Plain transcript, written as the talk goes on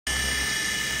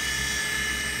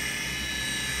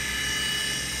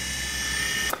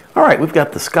All right, we've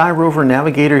got the SkyRover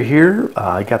Navigator here.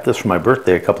 I got this for my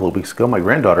birthday a couple of weeks ago. My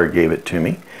granddaughter gave it to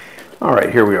me. All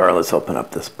right, here we are. Let's open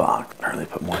up this box. Apparently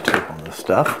put more tape on this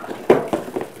stuff.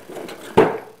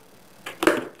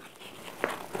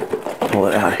 Pull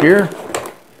it out here.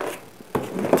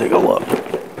 Take a look.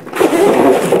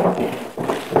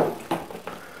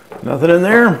 Nothing in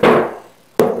there.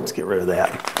 Let's get rid of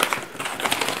that.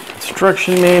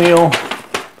 Instruction manual.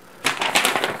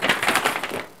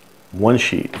 One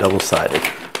sheet, double-sided.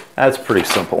 That's pretty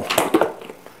simple.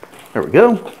 There we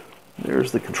go.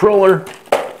 There's the controller.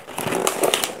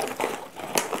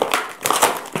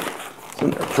 It's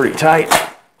in there pretty tight.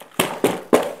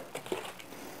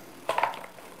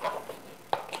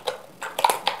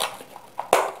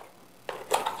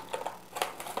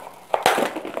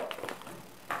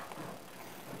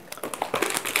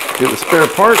 Get the spare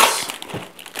parts.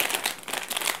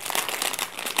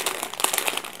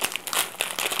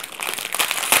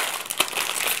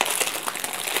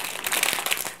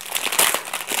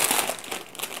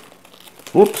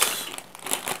 Whoops,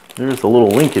 there's the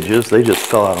little linkages. They just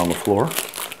fell out on the floor.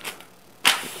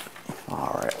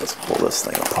 All right, let's pull this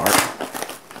thing apart.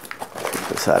 Get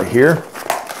this out of here.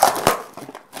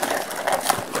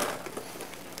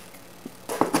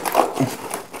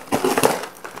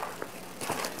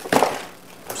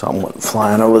 Something went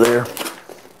flying over there. I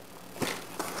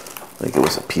think it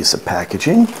was a piece of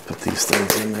packaging. Put these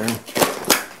things in there.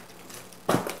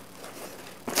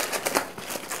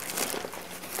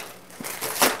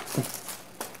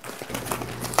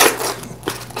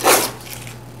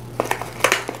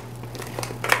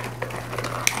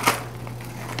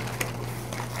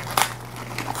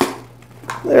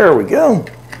 There we go.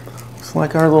 Looks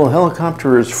like our little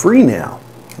helicopter is free now.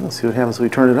 Let's see what happens when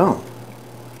we turn it on.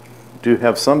 Do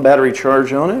have some battery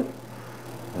charge on it.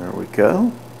 There we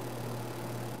go.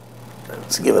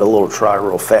 Let's give it a little try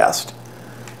real fast.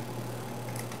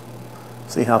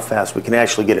 See how fast we can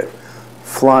actually get it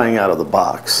flying out of the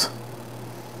box.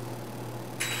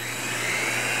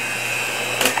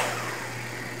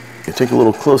 Okay, take a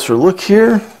little closer look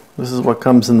here. This is what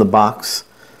comes in the box.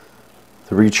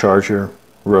 The recharger,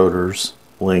 rotors,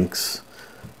 links,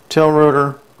 tail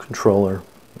rotor, controller,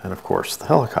 and of course the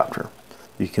helicopter.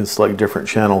 You can select different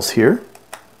channels here.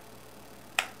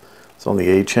 It's on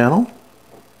the A channel.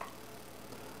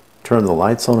 Turn the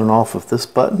lights on and off with this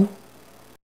button.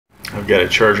 I've got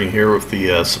it charging here with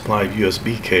the supplied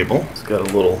USB cable. It's got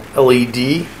a little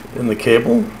LED in the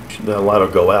cable. That light will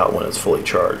go out when it's fully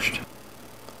charged.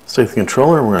 Let's take the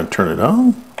controller, we're going to turn it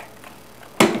on.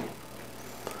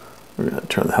 We're going to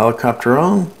turn the helicopter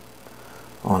on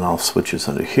off switches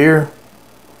under here.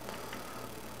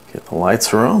 Get the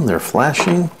lights are on, they're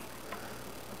flashing.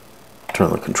 Turn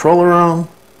the controller on.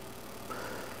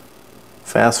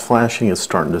 Fast flashing is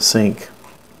starting to sync.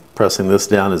 Pressing this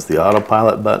down is the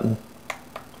autopilot button.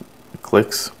 It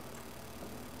clicks.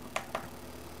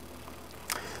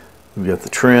 We've got the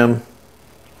trim.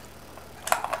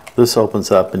 This opens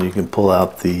up and you can pull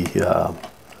out the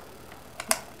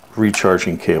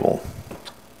recharging cable.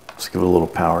 Let's give it a little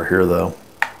power here though.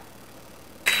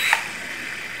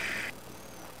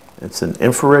 It's an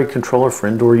infrared controller for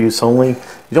indoor use only.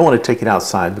 You don't want to take it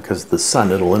outside because of the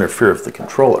sun, it'll interfere with the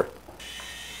controller.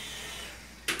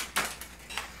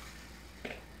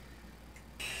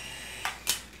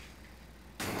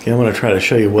 Okay, I'm going to try to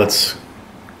show you what's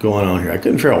going on here. I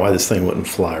couldn't figure out why this thing wouldn't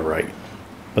fly right.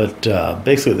 But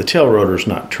basically the tail rotor is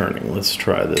not turning. Let's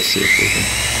try this, see if we can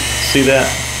see that.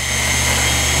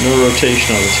 No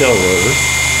rotation on the tail rotor.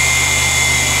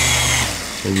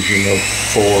 There usually no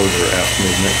forward or aft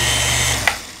movement.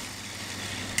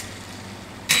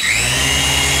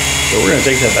 So we're going to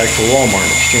take that back to Walmart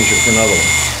and exchange it for another one.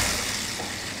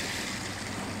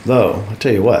 Though, I'll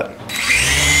tell you what,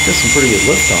 got some pretty good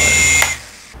lift on it.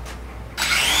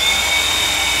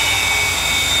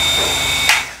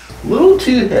 A little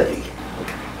too heavy.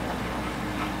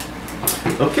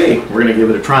 Okay, we're going to give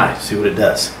it a try, see what it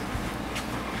does.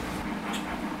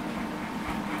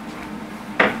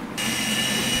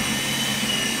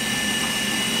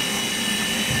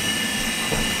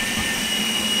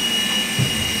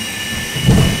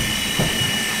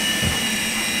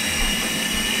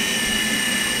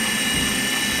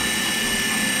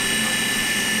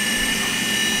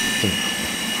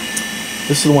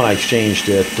 This is the one I exchanged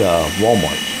at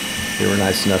Walmart. They were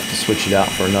nice enough to switch it out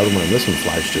for another one, and this one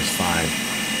flies just fine.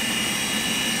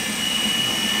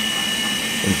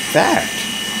 In fact,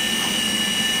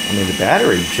 I mean, the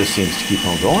battery just seems to keep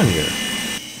on going here.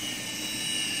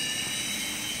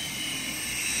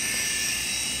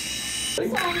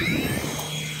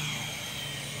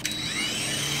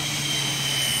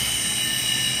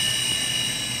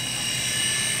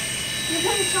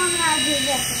 can show me how to do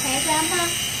this, okay, Grandpa?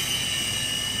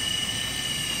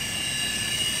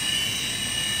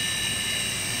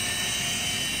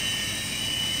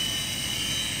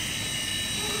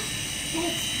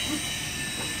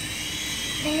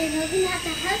 They're looking at the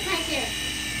helicopter.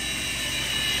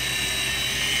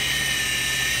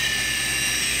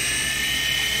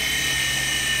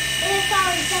 It's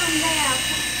always down there.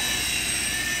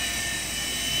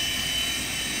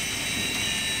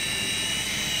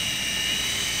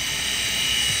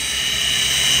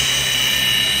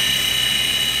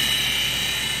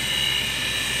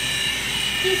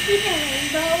 Do you see the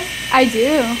rainbow? I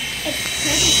do. It's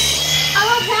pretty.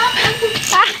 Oh, that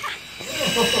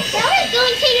was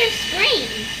going to your screen.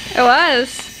 It was.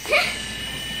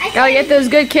 Gotta get those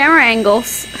good camera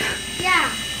angles. Yeah.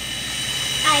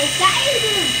 I got into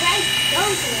the bright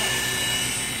stone today.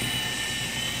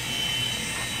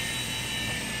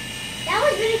 That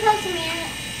was really close to me.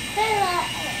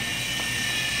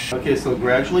 Okay, so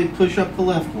gradually push up the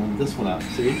left one, this one up,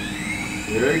 see?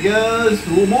 There it goes. A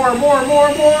little more, more,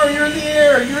 more, more. You're in the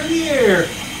air, you're in the air.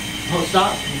 Oh,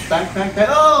 stop. Back, back, back.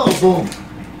 Oh, boom.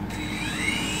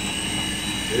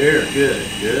 There, good,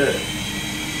 good.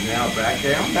 Now back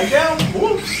down, back down.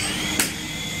 Whoops.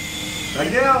 Back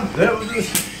down. That was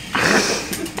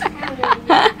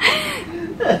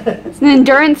It's an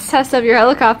endurance test of your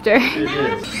helicopter. It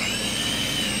is.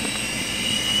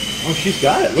 Oh, she's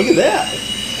got it. Look at that.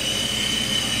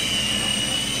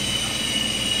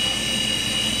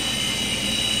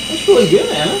 That's really good,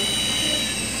 Anna.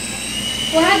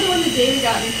 Well, I had the one that David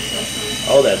got me for Christmas.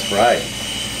 Oh, that's right.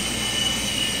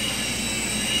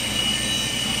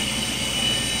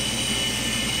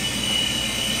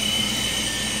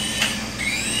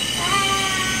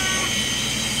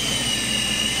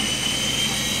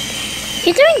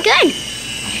 You're doing good.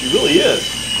 She really is.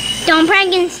 Don't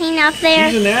Frankenstein up there.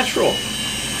 She's a natural.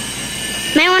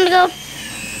 Might want to go.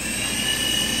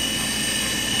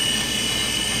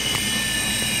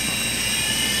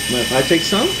 Mind if I take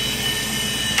some?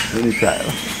 Let me try it.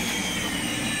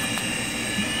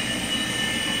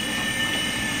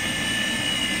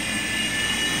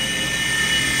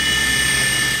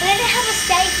 We're going to have a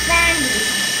safe landing,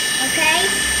 okay?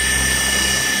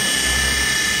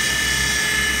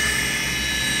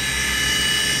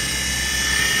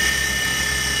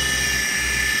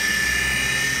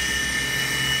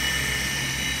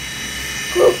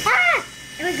 Ah!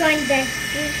 We're going there.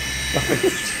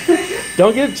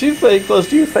 Don't get too close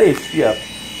to your face. Yeah.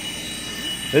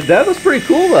 That was pretty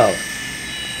cool, though.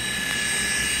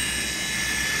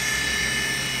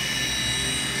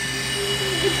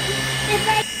 It's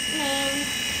like, man.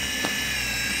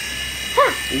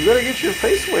 Huh. You better get your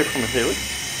face away from it, Haley.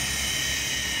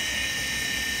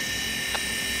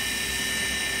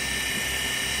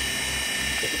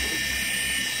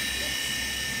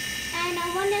 And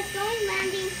when it's going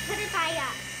landing, put it by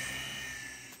us.